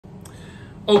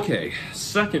Okay,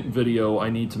 second video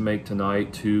I need to make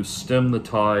tonight to stem the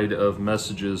tide of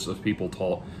messages of people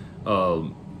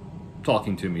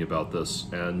talking to me about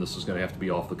this, and this is going to have to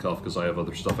be off the cuff because I have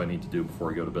other stuff I need to do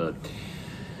before I go to bed.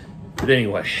 But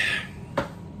anyway,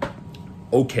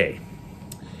 okay.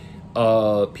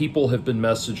 People have been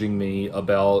messaging me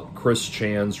about Chris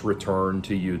Chan's return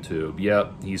to YouTube.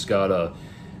 Yep, he's got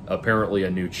apparently a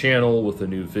new channel with a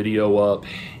new video up,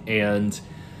 and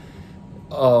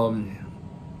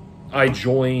I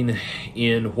join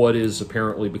in what is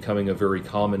apparently becoming a very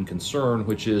common concern,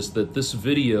 which is that this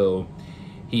video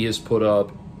he has put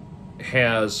up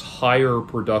has higher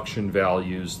production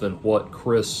values than what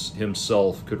Chris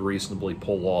himself could reasonably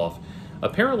pull off.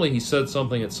 Apparently he said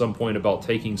something at some point about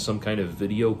taking some kind of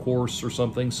video course or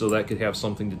something, so that could have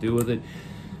something to do with it.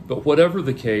 But whatever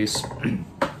the case,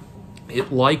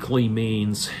 it likely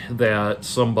means that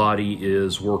somebody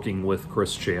is working with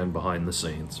Chris Chan behind the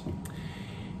scenes.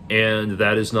 And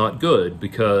that is not good,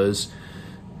 because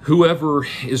whoever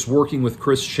is working with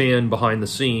Chris Chan behind the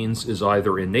scenes is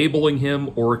either enabling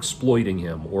him or exploiting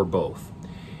him, or both.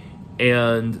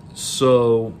 And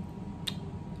so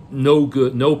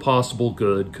no possible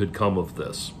good could come of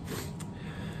this.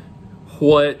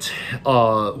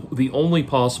 The only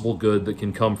possible good that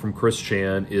can come from Chris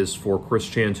Chan is for Chris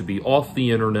Chan to be off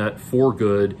the internet for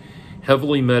good,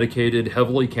 heavily medicated,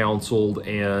 heavily counseled,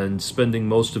 and spending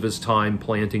most of his time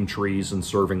planting trees and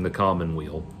serving the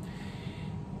Commonweal.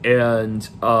 And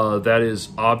that is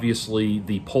obviously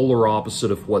the polar opposite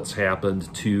of what's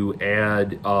happened. To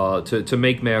add, to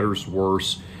make matters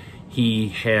worse, he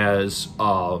has,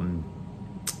 to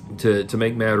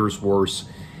make matters worse,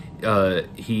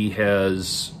 he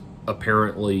has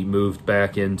apparently moved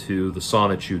back into the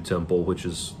Sonichu Temple, which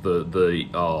is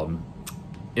the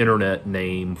internet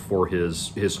name for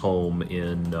his home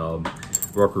in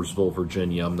Ruckersville,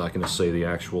 Virginia. I'm not going to say the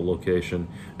actual location,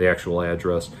 the actual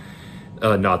address.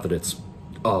 Not that it's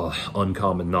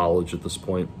uncommon knowledge at this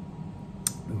point.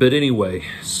 But anyway,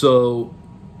 so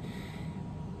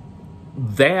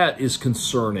that is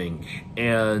concerning,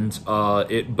 and I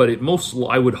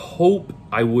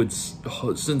would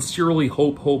sincerely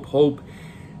hope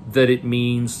that it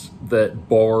means that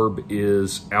Barb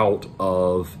is out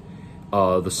of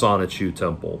the Sonichu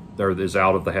Temple, or is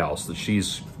out of the house, that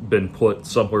she's been put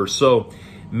somewhere. So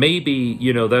maybe,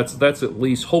 you know, that's at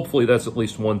least, hopefully that's at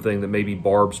least one thing, that maybe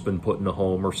Barb's been put in a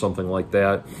home or something like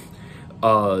that.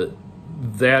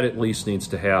 That at least needs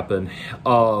to happen.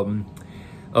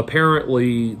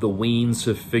 Apparently the Weens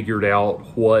have figured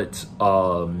out what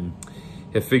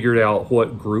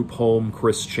group home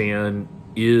Chris Chan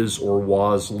is or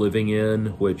was living in,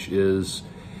 which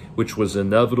was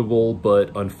inevitable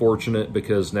but unfortunate,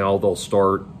 because now they'll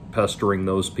start pestering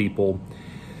those people.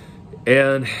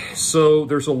 And so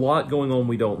there's a lot going on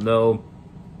we don't know.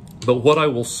 But what I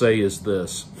will say is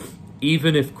this: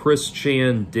 even if Chris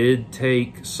Chan did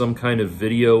take some kind of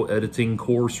video editing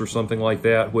course or something like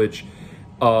that, which,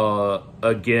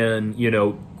 again, you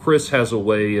know, Chris has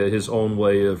his own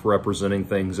way of representing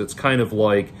things. It's kind of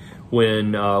like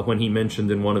when he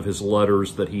mentioned in one of his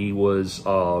letters that he was,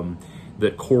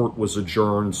 that court was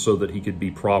adjourned so that he could be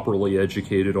properly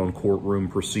educated on courtroom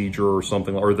procedure or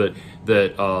something, or that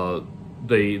the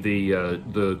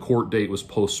court date was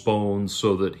postponed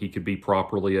so that he could be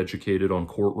properly educated on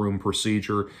courtroom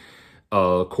procedure.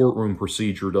 Courtroom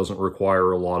procedure doesn't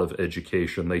require a lot of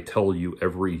education. They tell you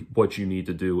what you need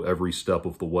to do every step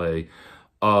of the way.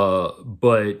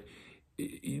 But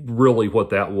really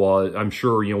what that was, I'm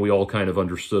sure, you know, we all kind of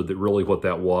understood that really what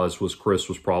that was Chris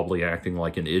was probably acting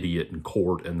like an idiot in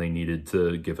court, and they needed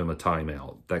to give him a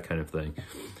timeout, that kind of thing.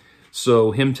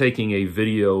 So him taking a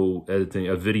video editing,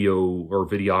 a video or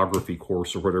videography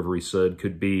course or whatever he said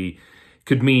could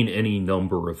mean any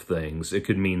number of things. It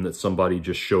could mean that somebody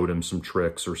just showed him some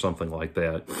tricks or something like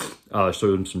that.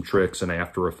 Showed him some tricks in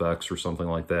After Effects or something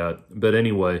like that. But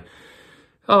anyway,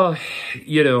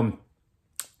 you know,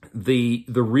 the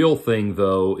real thing,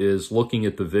 though, is looking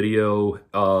at the video.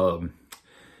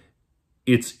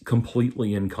 It's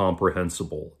completely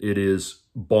incomprehensible. It is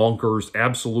bonkers,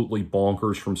 absolutely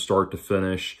bonkers from start to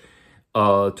finish.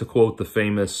 To quote the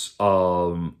famous,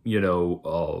 or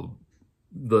to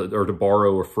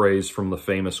borrow a phrase from the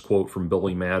famous quote from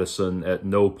Billy Madison, at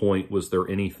no point was there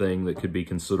anything that could be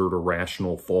considered a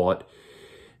rational thought.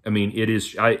 I mean,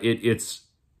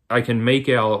 I can make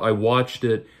out, I watched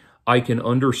it, I can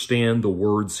understand the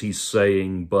words he's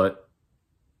saying, but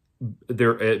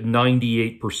there, at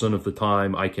 98% of the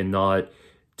time, I cannot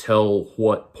tell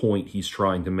what point he's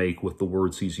trying to make with the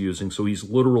words he's using. So he's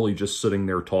literally just sitting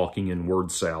there talking in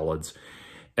word salads.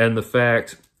 And the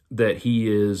fact that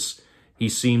he is he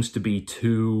seems to be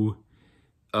too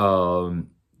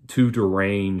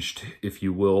deranged, if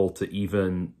you will, to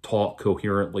even talk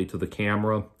coherently to the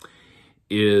camera,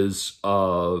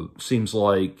 seems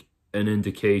like an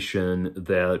indication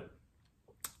that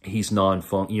he's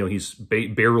he's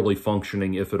barely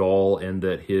functioning, if at all, and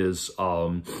that his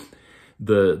the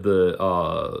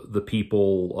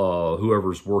people,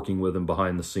 whoever's working with him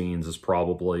behind the scenes is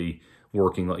probably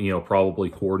working,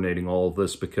 probably coordinating all of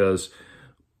this, because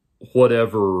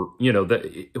whatever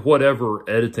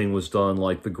editing was done,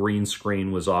 like the green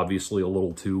screen was obviously a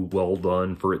little too well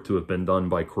done for it to have been done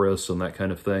by Chris and that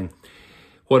kind of thing.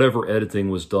 Whatever editing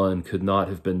was done could not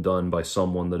have been done by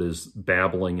someone that is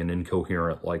babbling and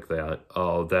incoherent like that.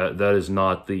 That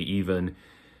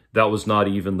was not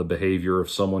even the behavior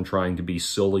of someone trying to be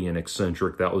silly and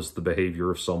eccentric. That was the behavior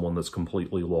of someone that's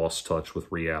completely lost touch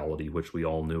with reality, which we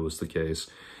all knew was the case.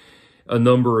 A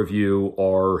number of you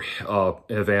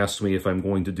have asked me if I'm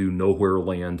going to do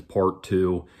Nowhereland Part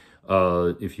 2.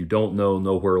 If you don't know,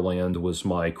 Nowhereland was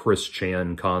my Chris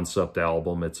Chan concept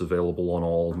album. It's available on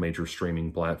all major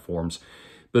streaming platforms.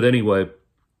 But anyway,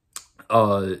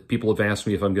 people have asked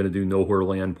me if I'm going to do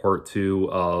Nowhereland Part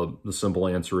 2. The simple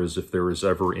answer is, if there is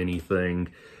ever anything,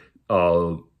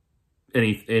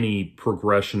 any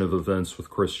progression of events with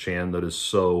Chris Chan that is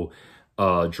so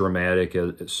dramatic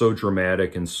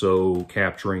and so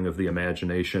capturing of the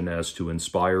imagination as to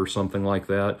inspire something like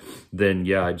that, then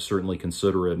yeah, I'd certainly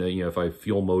consider it. And, if I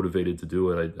feel motivated to do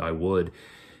it, I would.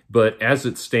 But as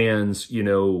it stands,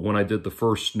 when I did the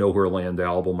first Nowhereland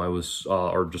album, I was,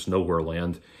 or just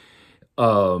Nowhereland,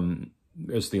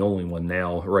 it's the only one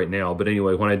right now. But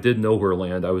anyway, when I did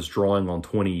Nowhereland, I was drawing on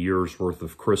 20 years worth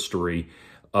of Christory.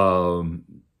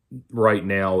 Right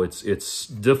now, it's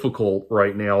difficult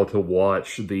right now to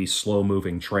watch the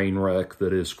slow-moving train wreck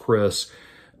that is Chris,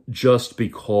 just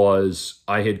because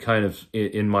I had kind of,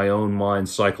 in my own mind,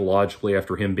 psychologically,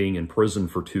 after him being in prison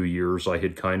for 2 years, I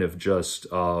had kind of just,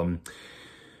 written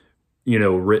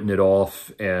it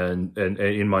off, and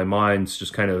in my mind,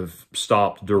 just kind of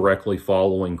stopped directly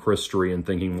following Christory and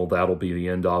thinking, well, that'll be the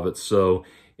end of it. So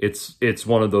it's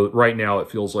one of those, right now it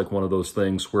feels like one of those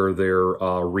things where they're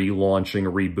relaunching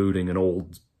or rebooting an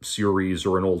old series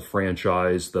or an old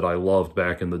franchise that I loved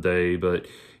back in the day, but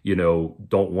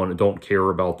don't care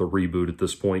about the reboot at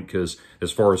this point, because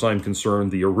as far as I'm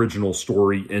concerned, the original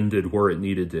story ended where it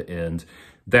needed to end.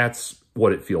 That's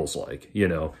what it feels like.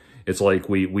 It's like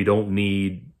we don't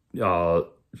need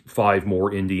 5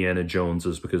 more Indiana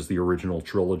Joneses, because the original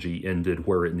trilogy ended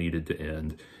where it needed to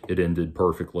end. It ended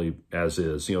perfectly as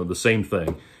is. The same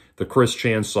thing. The Chris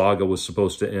Chan saga was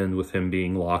supposed to end with him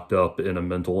being locked up in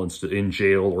in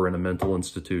jail or in a mental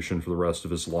institution for the rest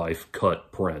of his life.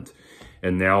 Cut, print.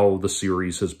 And now the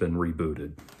series has been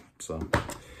rebooted. So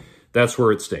that's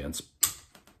where it stands.